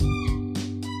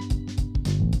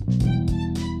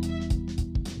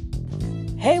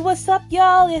Hey, what's up,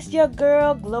 y'all? It's your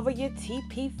girl, Gloria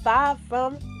TP5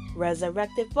 from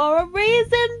Resurrected for a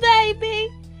Reason,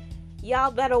 baby.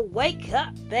 Y'all better wake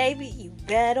up, baby. You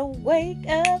better wake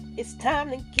up. It's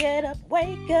time to get up,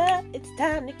 wake up. It's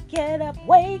time to get up,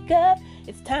 wake up.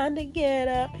 It's time to get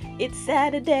up. It's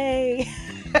Saturday.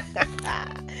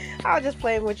 I was just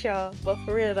playing with y'all, but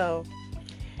for real though.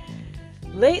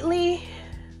 Lately,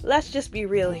 let's just be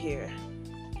real here.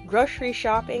 Grocery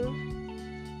shopping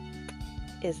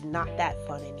is not that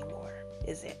fun anymore,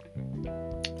 is it?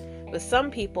 With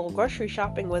some people, grocery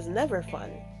shopping was never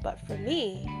fun, but for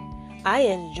me, I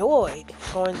enjoyed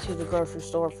going to the grocery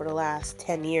store for the last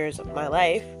 10 years of my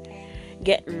life,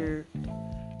 getting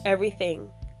everything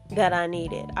that I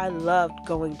needed. I loved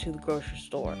going to the grocery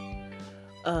store.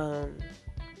 I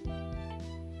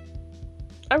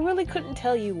really couldn't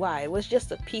tell you why. It was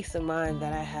just a peace of mind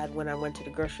that I had when I went to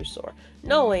the grocery store,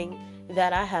 knowing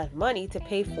that I had money to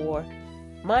pay for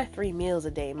my 3 meals a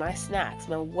day, my snacks,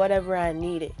 my whatever I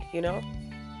needed,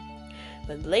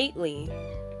 But lately,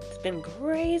 it's been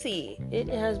crazy. It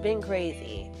has been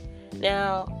crazy.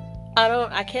 Now,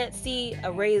 I can't see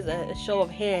a show of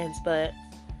hands, but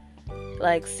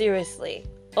like seriously,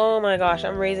 oh my gosh,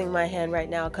 I'm raising my hand right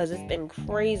now because it's been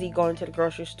crazy going to the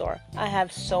grocery store. I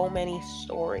have so many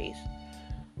stories.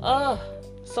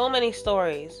 So many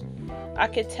stories. I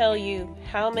could tell you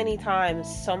how many times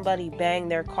somebody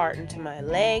banged their cart into my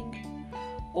leg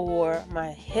or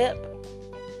my hip.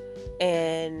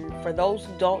 And for those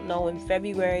who don't know, in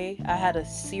February, I had a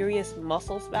serious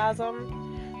muscle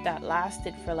spasm that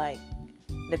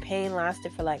the pain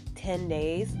lasted for 10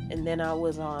 days. And then I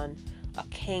was on a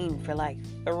cane for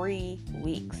 3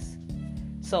 weeks.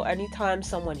 So anytime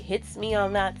someone hits me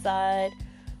on that side,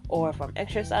 or if I'm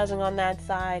exercising on that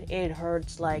side, it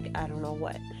hurts like I don't know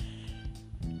what.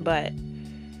 But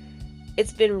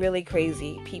it's been really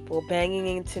crazy. People banging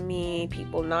into me,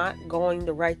 people not going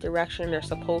the right direction they're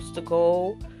supposed to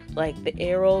go. Like the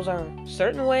arrows are a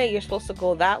certain way, you're supposed to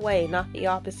go that way, not the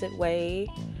opposite way.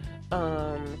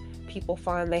 People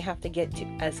find they have to get to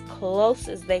as close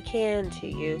as they can to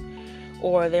you,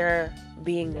 or they're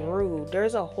being rude.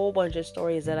 There's a whole bunch of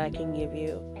stories that I can give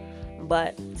you.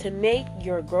 But to make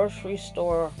your grocery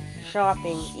store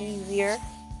shopping easier,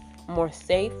 more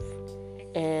safe,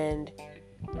 and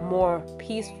more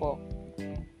peaceful,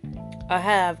 I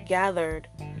have gathered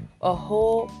a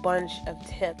whole bunch of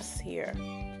tips here.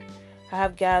 I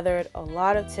have gathered a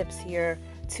lot of tips here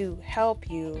to help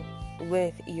you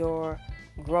with your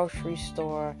grocery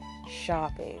store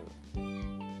shopping.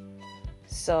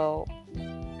 So,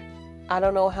 I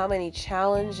don't know how many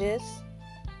challenges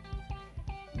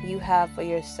you have for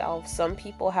yourself. Some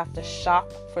people have to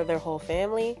shop for their whole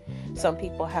family. Some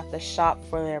people have to shop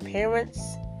for their parents.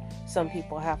 Some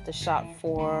people have to shop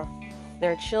for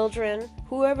their children.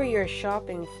 Whoever you're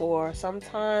shopping for,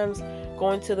 sometimes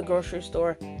going to the grocery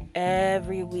store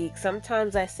every week.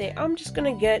 Sometimes I say, I'm just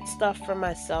going to get stuff for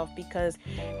myself because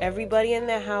everybody in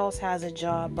the house has a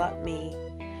job but me.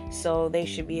 So they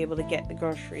should be able to get the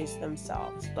groceries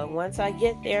themselves. But once I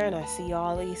get there and I see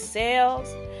all these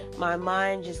sales, my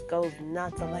mind just goes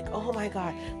nuts. I'm like, oh my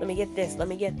God, let me get this, let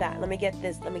me get that, let me get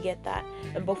this, let me get that.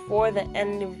 And before the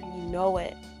end of you know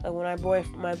it, like when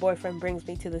my boyfriend brings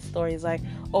me to the store, he's like,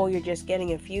 oh, you're just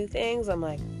getting a few things? I'm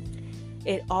like,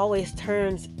 it always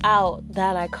turns out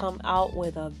that I come out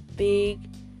with a big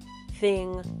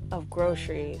thing of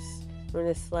groceries. And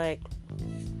it's like,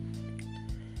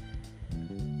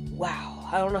 wow,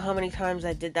 I don't know how many times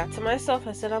I did that to myself.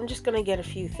 I said, I'm just going to get a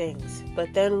few things.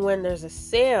 But then when there's a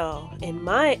sale in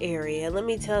my area, let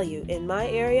me tell you, in my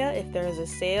area, if there's a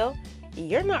sale,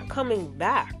 you're not coming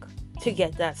back to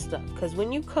get that stuff. Because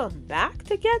when you come back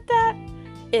to get that,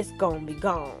 it's going to be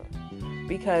gone.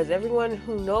 Because everyone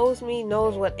who knows me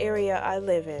knows what area I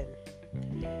live in.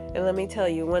 And let me tell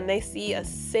you, when they see a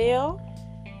sale,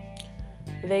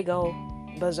 they go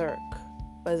berserk.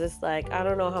 Because it's like, I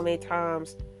don't know how many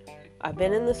times I've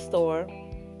been in the store.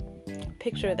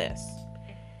 Picture this.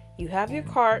 You have your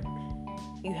cart.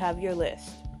 You have your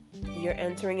list. You're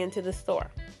entering into the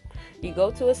store. You go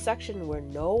to a section where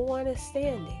no one is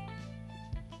standing.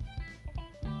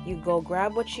 You go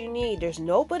grab what you need. There's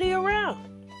nobody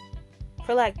around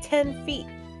for 10 feet.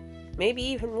 Maybe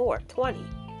even more, 20.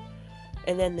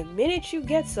 And then the minute you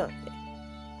get something,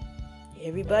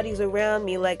 everybody's around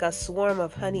me like a swarm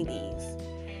of honeybees.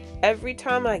 Every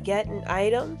time I get an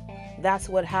item, that's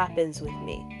what happens with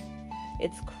me.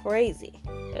 It's crazy.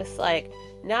 It's like,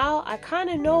 now I kind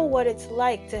of know what it's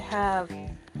like to have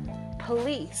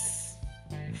police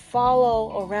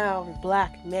follow around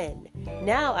black men.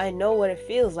 Now I know what it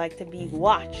feels like to be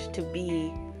watched, to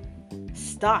be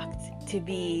stalked, to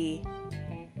be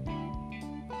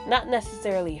not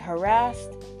necessarily harassed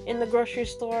in the grocery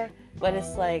store, but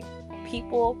it's like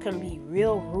people can be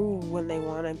real rude when they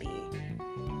want to be.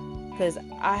 Because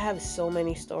I have so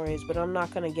many stories, but I'm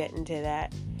not going to get into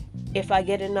that. If I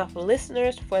get enough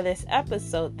listeners for this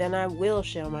episode, then I will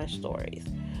share my stories.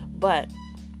 But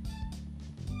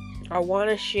I want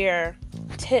to share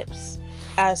tips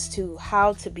as to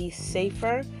how to be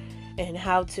safer and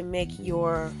how to make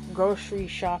your grocery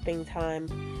shopping time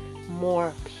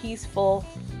more peaceful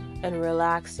and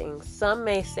relaxing. Some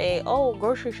may say, oh,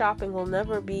 grocery shopping will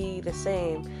never be the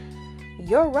same.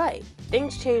 You're right.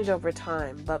 Things change over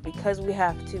time, but because we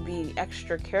have to be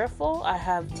extra careful, I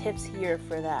have tips here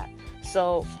for that.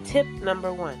 So, tip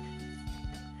number 1.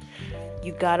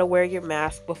 You gotta wear your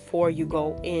mask before you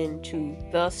go into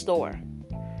the store.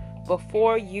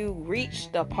 Before you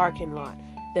reach the parking lot.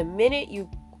 The minute you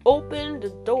open the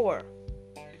door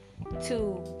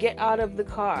to get out of the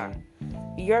car,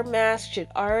 your mask should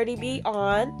already be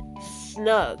on,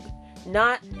 snug,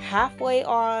 not halfway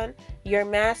on. Your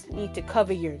mask needs to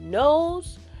cover your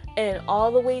nose and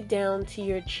all the way down to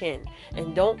your chin.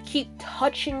 And don't keep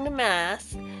touching the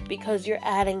mask because you're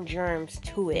adding germs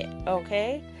to it,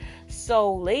 okay?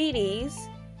 So, ladies,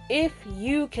 if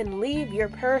you can leave your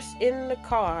purse in the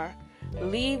car,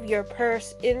 leave your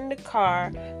purse in the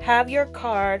car, have your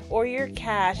card or your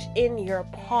cash in your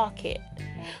pocket.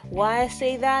 Why I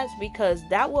say that is because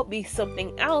that will be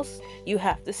something else you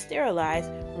have to sterilize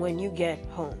when you get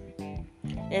home.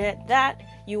 And at that,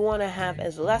 you want to have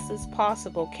as less as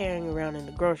possible carrying around in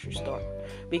the grocery store.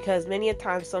 Because many a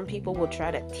times some people will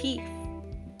try to thief,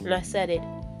 and I said it,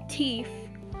 thief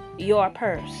your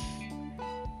purse.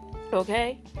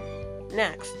 Okay?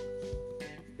 Next,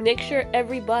 make sure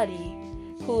everybody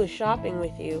who is shopping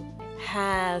with you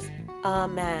has a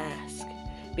mask.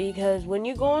 Because when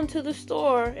you go into the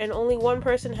store and only one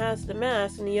person has the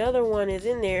mask and the other one is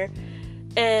in there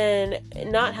and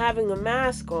not having a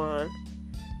mask on,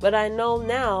 but I know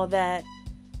now that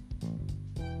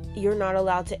you're not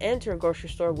allowed to enter a grocery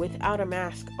store without a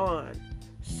mask on.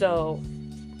 So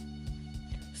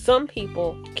some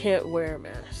people can't wear a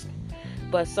mask,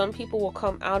 but some people will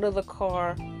come out of the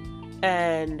car,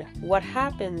 and what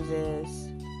happens is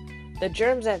the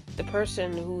germs that the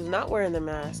person who's not wearing the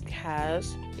mask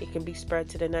has, it can be spread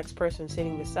to the next person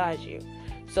sitting beside you.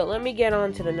 So let me get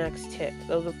on to the next tip.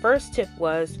 So the first tip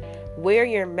was wear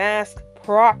your mask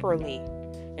properly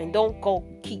and don't go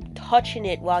keep touching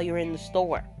it while you're in the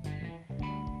store,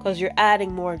 because you're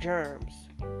adding more germs.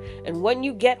 And when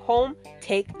you get home,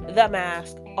 take the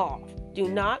mask off. Do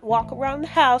not walk around the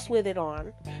house with it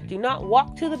on. Do not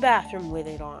walk to the bathroom with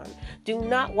it on. Do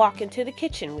not walk into the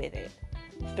kitchen with it.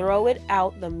 Throw it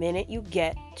out the minute you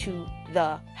get to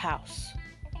the house.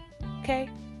 Okay?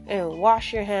 And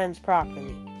wash your hands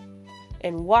properly.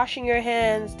 And washing your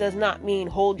hands does not mean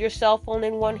hold your cell phone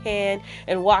in one hand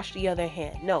and wash the other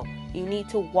hand. No, you need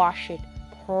to wash it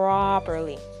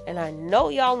properly. And I know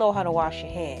y'all know how to wash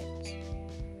your hands.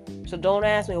 So don't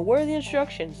ask me, where are the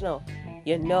instructions? No,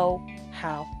 you know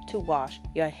how to wash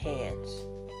your hands.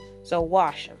 So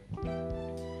wash them.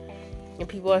 And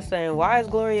people are saying, why is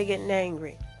Gloria getting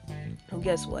angry? And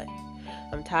guess what?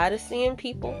 I'm tired of seeing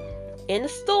people in the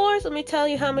stores. Let me tell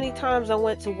you how many times I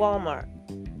went to Walmart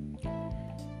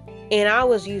and I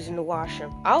was using the washer.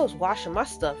 I was washing my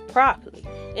stuff properly.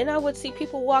 And I would see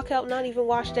people walk out and not even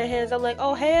wash their hands. I'm like,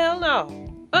 oh, hell no.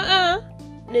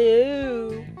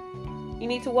 No. You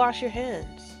need to wash your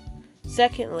hands.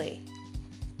 Secondly,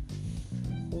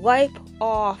 wipe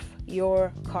off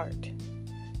your cart.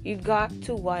 You got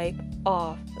to wipe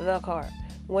off the cart.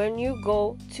 When you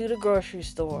go to the grocery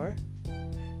store,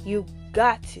 you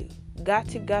got to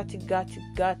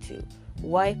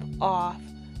wipe off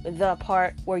the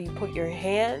part where you put your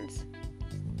hands.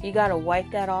 You got to wipe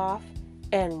that off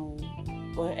and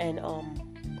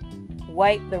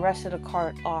wipe the rest of the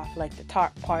cart off, like the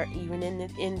top part, even in the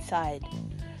inside.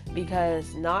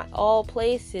 Because not all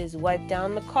places wipe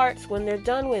down the carts when they're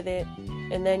done with it,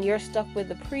 and then you're stuck with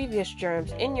the previous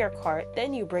germs in your cart.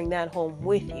 Then you bring that home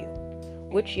with you,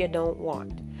 which you don't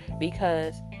want,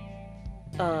 because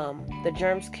the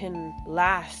germs can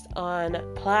last on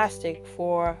plastic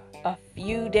for a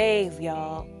few days,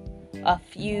 y'all. A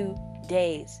few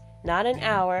days. Not an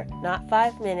hour, not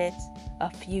 5 minutes, a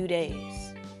few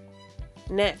days.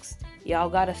 Next, y'all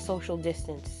gotta social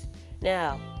distance.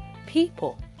 Now,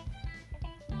 people,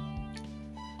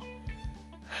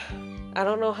 I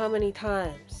don't know how many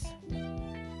times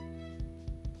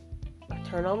I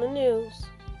turn on the news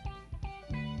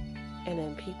and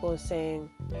then people are saying,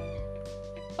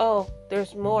 oh,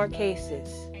 there's more cases.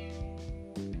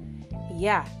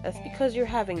 Yeah, that's because you're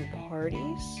having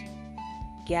parties,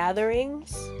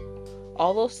 gatherings,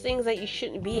 all those things that you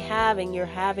shouldn't be having. You're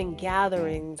having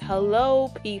gatherings. Hello,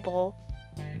 people.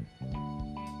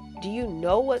 Do you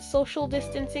know what social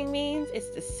distancing means? It's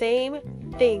the same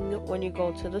thing when you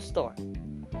go to the store.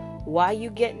 Why you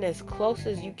getting as close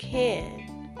as you can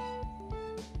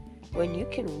when you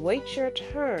can wait your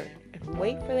turn and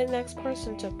wait for the next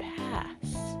person to pass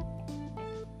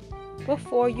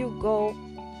before you go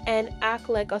and act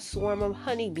like a swarm of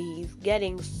honeybees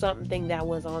getting something that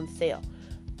was on sale?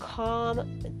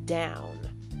 Calm down.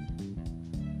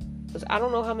 Because I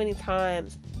don't know how many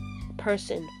times a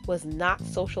person was not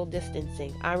social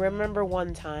distancing. I remember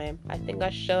one time, I think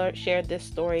I shared this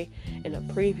story in a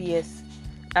previous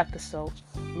episode.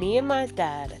 Me and my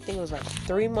dad, I think it was like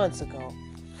 3 months ago,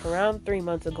 around 3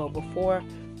 months ago, before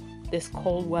this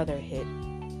cold weather hit.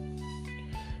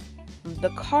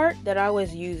 The cart that I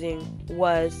was using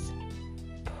was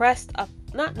pressed up,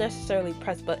 not necessarily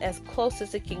pressed, but as close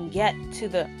as it can get to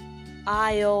the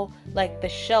aisle, like the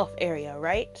shelf area,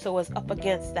 right? So it was up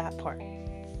against that part.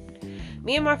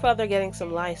 Me and my father getting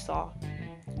some Lysol.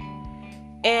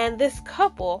 And this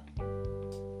couple,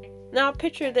 now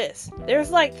picture this.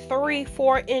 There's like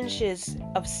 3-4 inches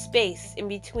of space in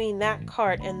between that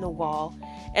cart and the wall.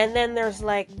 And then there's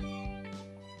like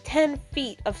 10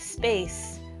 feet of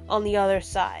space on the other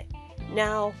side.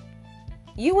 Now,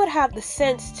 you would have the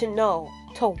sense to know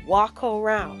to walk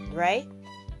around, right?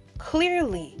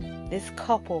 Clearly, this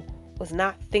couple was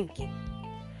not thinking,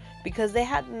 because they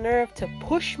had the nerve to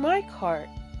push my cart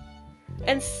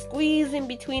and squeeze in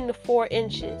between the 4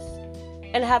 inches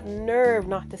and have nerve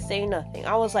not to say nothing.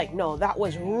 I was like, no, that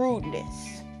was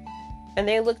rudeness. And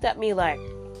they looked at me like,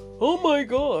 oh my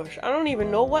gosh, I don't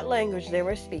even know what language they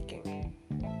were speaking.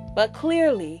 But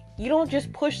clearly, you don't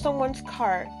just push someone's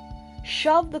cart,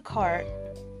 shove the cart,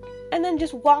 and then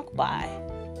just walk by.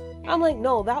 I'm like,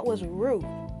 no, that was rude.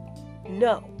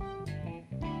 No.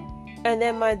 And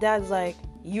then my dad's like,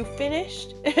 you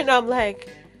finished? And I'm like,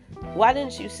 why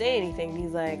didn't you say anything? And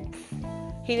he's like,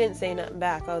 he didn't say nothing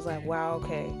back. I was like, wow,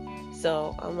 okay.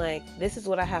 So I'm like, this is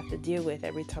what I have to deal with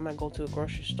every time I go to a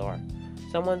grocery store.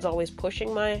 Someone's always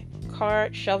pushing my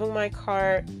cart, shoving my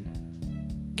cart,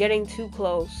 getting too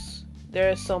close. There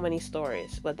are so many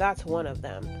stories, but that's one of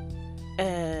them.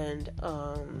 And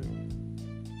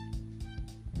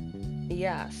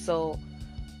yeah, so,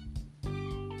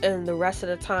 and the rest of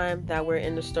the time that we're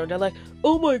in the store, they're like,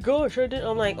 oh my gosh,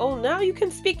 I'm like, oh, now you can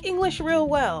speak English real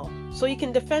well, so you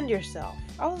can defend yourself.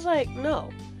 I was like, no,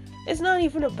 it's not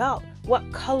even about what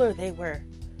color they were.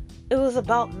 It was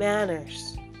about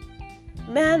manners.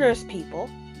 Manners, people.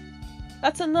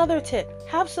 That's another tip.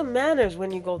 Have some manners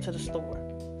when you go to the store.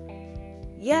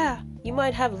 Yeah, you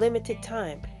might have limited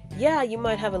time. Yeah, you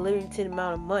might have a limited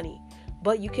amount of money.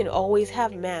 But you can always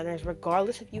have manners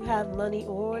regardless if you have money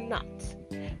or not.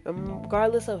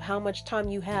 Regardless of how much time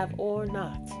you have or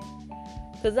not.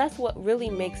 Because that's what really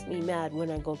makes me mad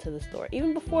when I go to the store.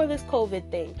 Even before this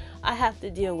COVID thing, I have to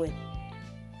deal with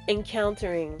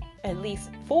encountering at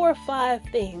least 4 or 5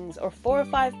 things or 4 or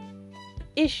 5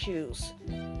 issues.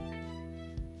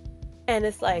 And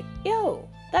it's like, yo,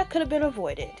 that could have been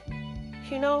avoided.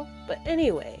 You know? But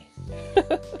anyway.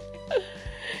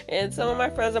 And some of my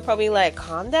friends are probably like,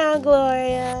 calm down,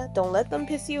 Gloria. Don't let them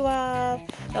piss you off.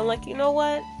 I'm like, you know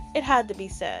what? It had to be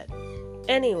said.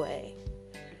 Anyway.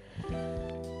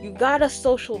 You gotta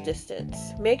social distance.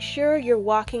 Make sure you're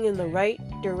walking in the right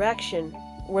direction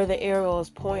where the arrow is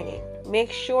pointing.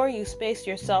 Make sure you space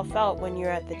yourself out when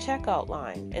you're at the checkout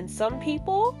line. And some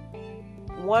people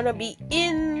want to be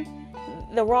in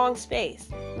the wrong space.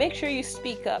 Make sure you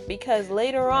speak up, because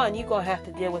later on you're going to have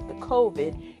to deal with the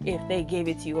COVID if they gave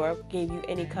it to you or gave you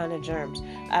any kind of germs.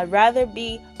 I'd rather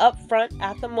be upfront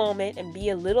at the moment and be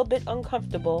a little bit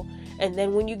uncomfortable, and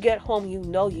then when you get home you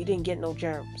know you didn't get no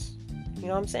germs. You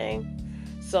know what I'm saying?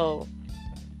 So,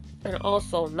 and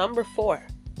also number 4.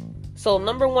 So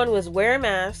number 1 was wear a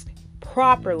mask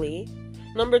properly.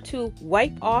 Number 2,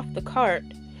 wipe off the cart.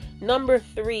 Number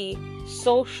 3,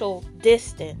 social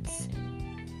distance.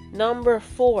 Number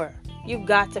 4, you've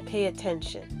got to pay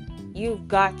attention. You've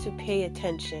got to pay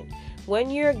attention. When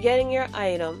you're getting your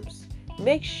items,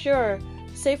 make sure,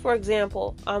 say for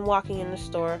example, I'm walking in the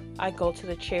store, I go to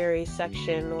the cherry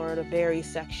section or the berry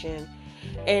section,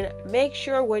 and make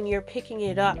sure when you're picking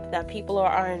it up that people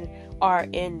are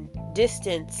in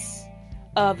distance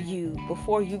of you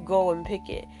before you go and pick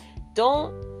it.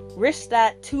 Don't risk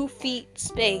that 2 feet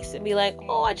space and be like,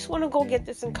 oh, I just want to go get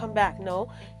this and come back.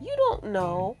 No, you don't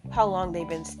know how long they've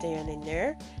been standing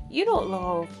there. You don't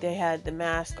know if they had the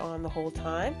mask on the whole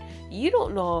time. You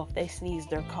don't know if they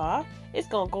sneezed or coughed. It's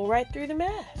going to go right through the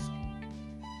mask.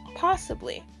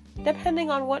 Possibly, depending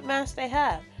on what mask they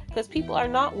have. Because people are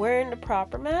not wearing the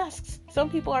proper masks. Some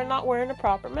people are not wearing the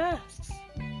proper masks.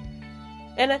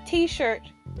 And a t-shirt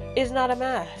is not a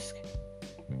mask.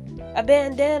 A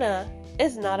bandana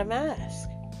is not a mask.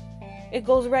 It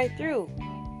goes right through.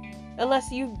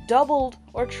 Unless you doubled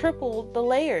or tripled the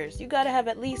layers. You gotta have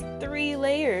at least 3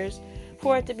 layers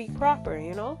for it to be proper,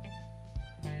 you know?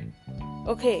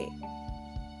 Okay.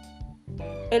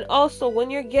 And also,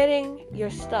 when you're getting your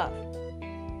stuff,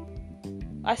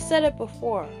 I said it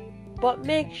before, but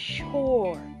make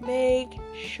sure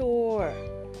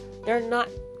they're not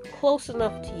close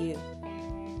enough to you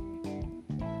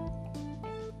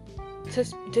to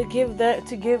give their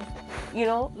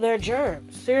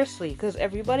germs. Seriously, because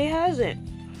everybody has it.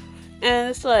 And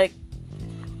it's like,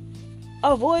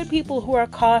 avoid people who are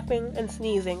coughing and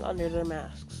sneezing under their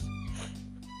masks.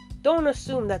 Don't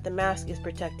assume that the mask is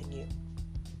protecting you.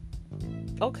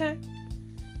 Okay.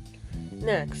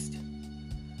 Next.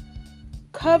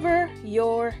 Cover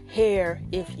your hair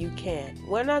if you can.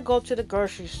 When I go to the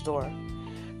grocery store,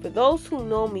 for those who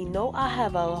know me know I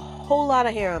have a whole lot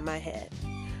of hair on my head.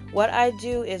 What I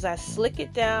do is I slick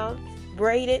it down,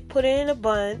 braid it, put it in a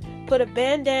bun, put a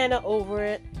bandana over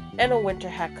it, and a winter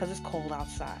hat because it's cold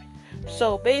outside.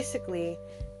 So basically,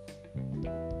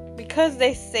 because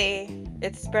they say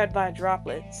it's spread by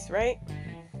droplets, right?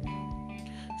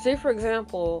 Say for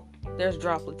example, there's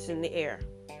droplets in the air.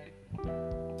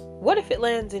 What if it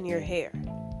lands in your hair?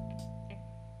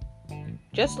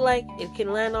 Just like it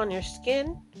can land on your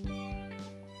skin,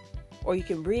 or you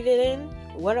can breathe it in,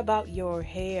 what about your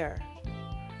hair?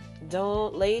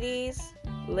 Don't, ladies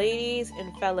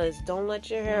and fellas, don't let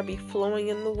your hair be flowing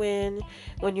in the wind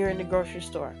when you're in the grocery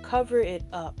store. Cover it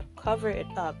up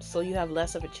so you have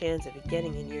less of a chance of it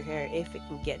getting in your hair, if it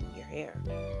can get in your hair.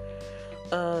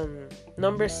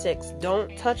 Number 6,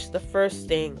 don't touch the first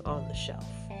thing on the shelf.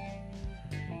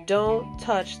 Don't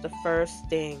touch the first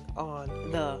thing on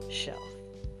the shelf.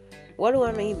 What do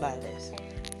I mean by this?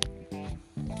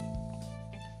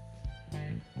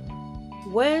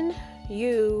 When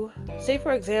you, say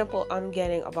for example, I'm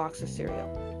getting a box of cereal,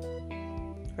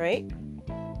 right?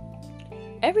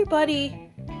 Everybody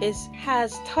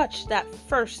has touched that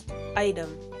first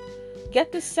item.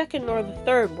 Get the second or the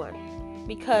third one,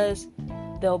 because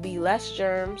there'll be less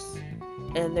germs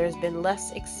and there's been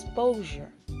less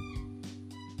exposure.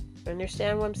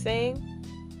 Understand what I'm saying?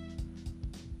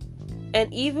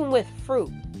 And even with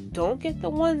fruit, don't get the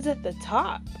ones at the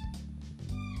top,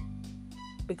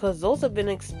 because those have been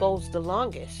exposed the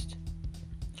longest.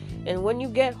 And when you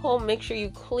get home, make sure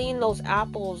you clean those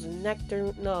apples and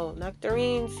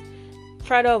nectarines.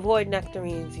 Try to avoid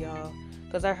nectarines, y'all,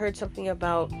 because I heard something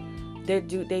about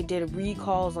they did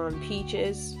recalls on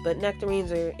peaches, but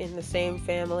nectarines are in the same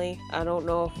family. I don't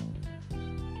know if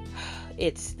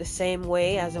it's the same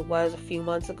way as it was a few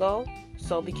months ago.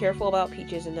 So be careful about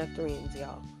peaches and nectarines,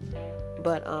 y'all.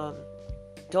 But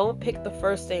don't pick the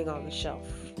first thing on the shelf.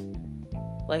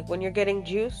 Like when you're getting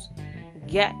juice,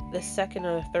 get the second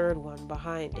or third one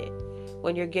behind it.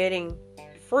 When you're getting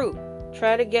fruit,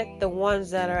 try to get the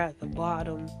ones that are at the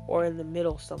bottom or in the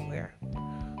middle somewhere.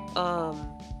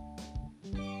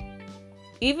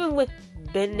 Even with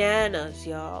bananas,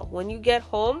 y'all, when you get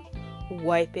home,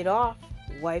 wipe it off.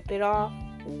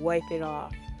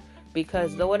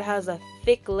 Because though it has a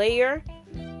thick layer,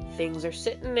 things are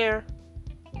sitting there.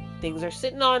 Things are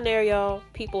sitting on there, y'all.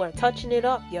 People are touching it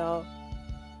up, y'all.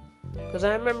 Because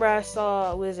I remember I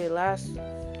saw, Wednesday?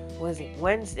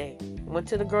 Went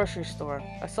to the grocery store.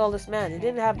 I saw this man. He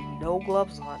didn't have no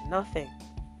gloves on, nothing.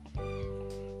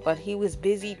 But he was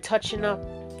busy touching up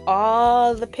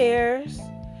all the pears.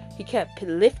 He kept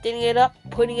lifting it up,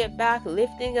 putting it back,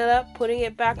 lifting it up, putting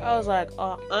it back. I was like,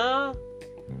 I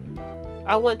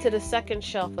went to the second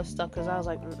shelf of stuff because I was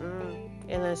like,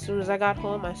 And as soon as I got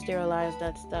home, I sterilized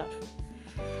that stuff.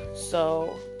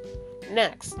 So,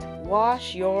 next,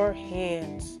 wash your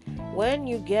hands. When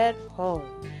you get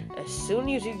home, as soon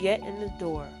as you get in the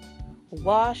door,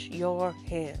 wash your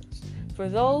hands. For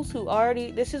those who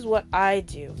already, this is what I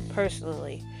do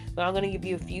personally, but I'm going to give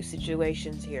you a few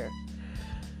situations here.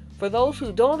 For those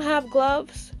who don't have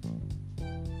gloves,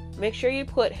 make sure you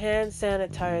put hand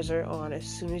sanitizer on as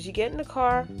soon as you get in the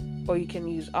car, or you can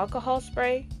use alcohol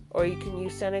spray, or you can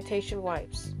use sanitation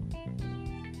wipes.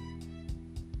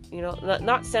 You know,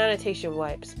 not sanitation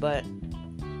wipes, but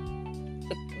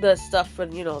the stuff for,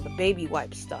 the baby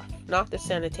wipe stuff, not the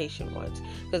sanitation ones,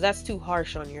 because that's too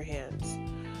harsh on your hands.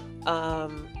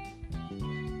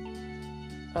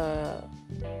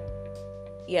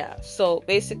 Yeah, so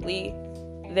basically,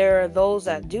 there are those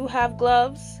that do have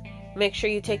gloves. Make sure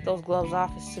you take those gloves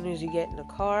off as soon as you get in the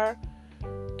car,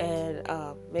 and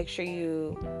make sure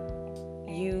you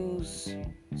use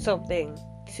something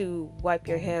to wipe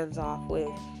your hands off with.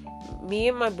 Me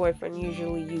and my boyfriend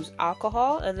usually use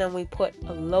alcohol, and then we put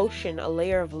a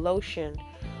layer of lotion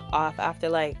off after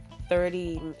like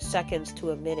 30 seconds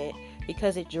to a minute,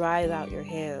 because it dries out your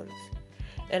hands.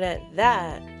 And at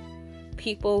that,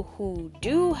 people who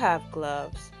do have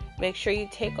gloves, make sure you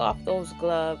take off those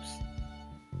gloves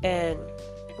and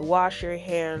wash your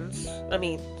hands.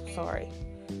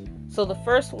 So the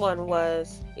first one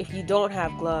was, if you don't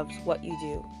have gloves, what you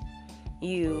do.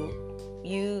 You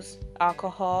use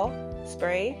alcohol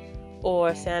spray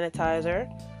or sanitizer,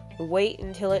 wait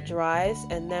until it dries,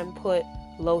 and then put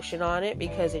lotion on it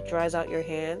because it dries out your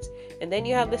hands. And then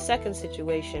you have the second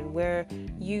situation where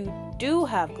you do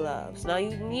have gloves. Now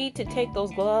you need to take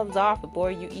those gloves off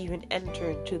before you even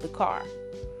enter into the car,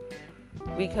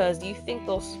 because you think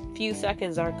those few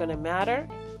seconds aren't going to matter.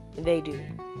 They do.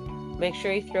 Make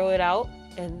sure you throw it out,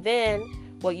 and then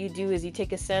what you do is you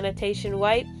take a sanitation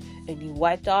wipe and you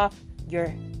wiped off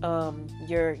your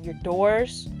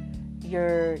doors,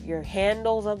 your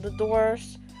handles of the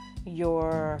doors,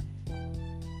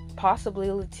 possibly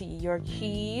your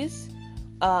keys,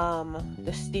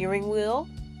 the steering wheel,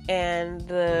 and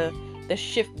the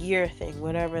shift gear thing,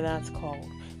 whatever that's called.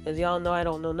 Because y'all know I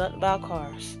don't know nothing about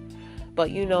cars, but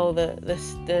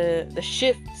the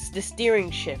shifts, the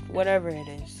steering shift, whatever it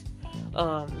is.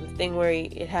 The thing where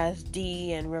it has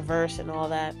D and reverse and all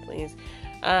that, please.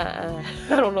 I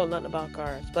don't know nothing about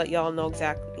cars, but y'all know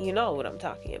exactly, you know what I'm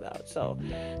talking about. So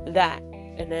that,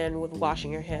 and then with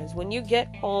washing your hands. When you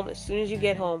get home, as soon as you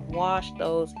get home, wash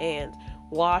those hands.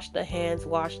 Wash the hands,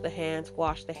 wash the hands,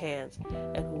 wash the hands,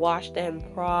 and wash them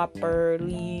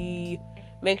properly.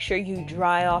 Make sure you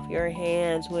dry off your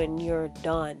hands when you're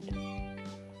done.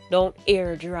 Don't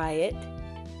air dry it.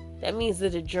 That means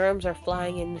that the germs are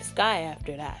flying in the sky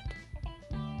after that,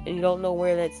 and you don't know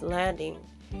where that's landing.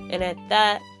 And at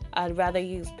that, I'd rather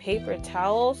use paper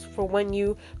towels for when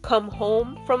you come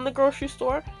home from the grocery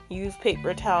store. Use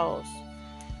paper towels,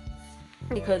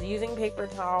 because using paper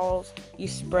towels, you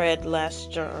spread less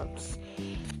germs,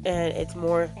 and it's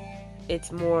more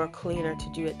cleaner to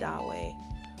do it that way.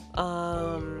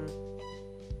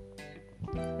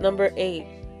 Number 8,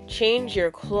 change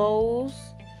your clothes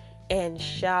and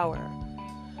shower.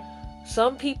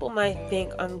 Some people might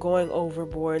think I'm going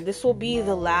overboard. This will be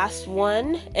the last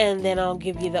one, and then I'll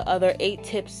give you the other 8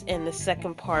 tips in the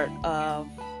second part of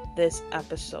this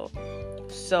episode.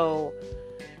 So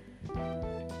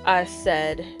I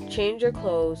said change your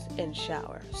clothes and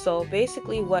shower. So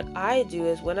basically what I do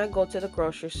is, when I go to the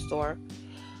grocery store,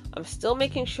 I'm still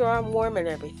making sure I'm warm and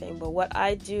everything, but what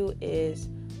I do is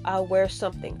I'll wear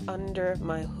something under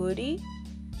my hoodie,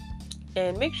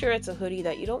 and make sure it's a hoodie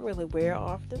that you don't really wear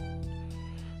often.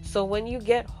 So when you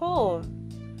get home,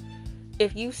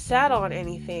 if you sat on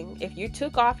anything, if you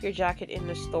took off your jacket in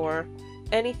the store,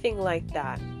 anything like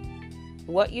that,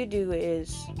 what you do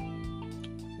is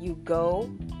you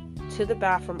go to the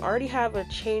bathroom, already have a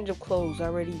change of clothes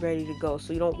already ready to go,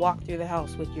 so you don't walk through the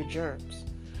house with your germs.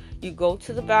 You go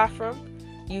to the bathroom,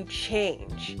 you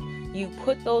change, you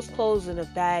put those clothes in a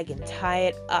bag and tie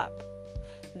it up.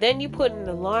 Then you put it in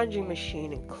the laundry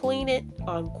machine and clean it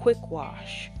on quick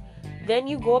wash. Then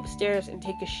you go upstairs and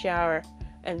take a shower,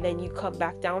 and then you come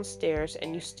back downstairs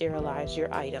and you sterilize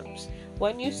your items.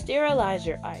 When you sterilize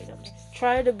your items,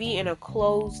 try to be in a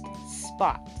closed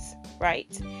spot,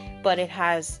 right? But it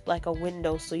has like a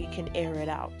window so you can air it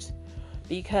out.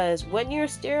 Because when you're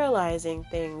sterilizing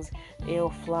things,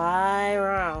 it'll fly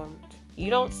around.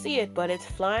 You don't see it, but it's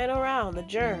flying around, the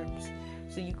germs.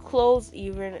 So you close,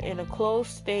 even in a closed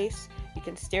space, you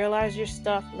can sterilize your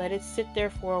stuff, let it sit there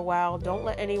for a while, don't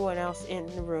let anyone else in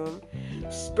the room.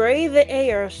 Spray the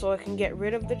air so it can get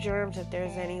rid of the germs if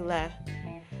there's any left.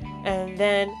 And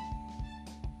then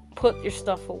put your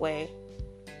stuff away.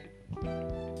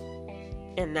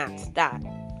 And that's that.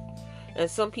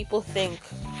 And some people think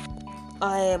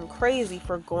I am crazy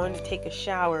for going to take a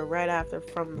shower right after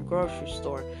from the grocery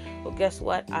store. Well, guess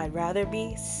what? I'd rather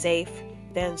be safe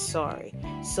than sorry.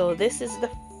 So this is the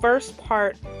first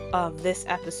part of this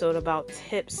episode about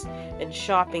tips and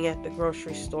shopping at the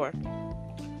grocery store.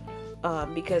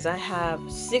 Because I have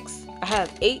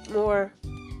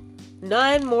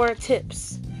 9 more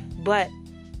tips, but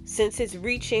since it's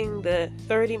reaching the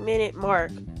 30-minute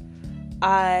mark,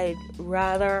 I'd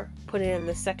rather put it in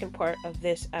the second part of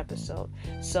this episode.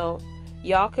 So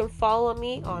y'all can follow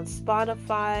me on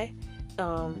Spotify,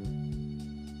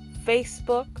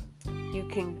 Facebook. You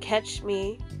can catch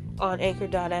me on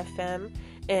anchor.fm.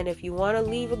 And if you want to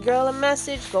leave a girl a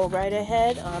message, go right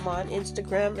ahead. I'm on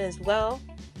Instagram as well.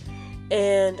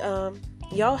 And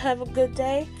y'all have a good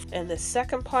day. And the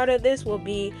second part of this will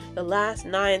be the last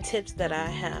 9 tips that I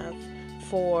have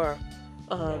for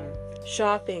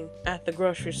shopping at the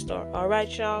grocery store. All right,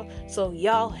 y'all. So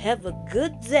y'all have a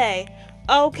good day.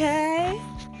 Okay.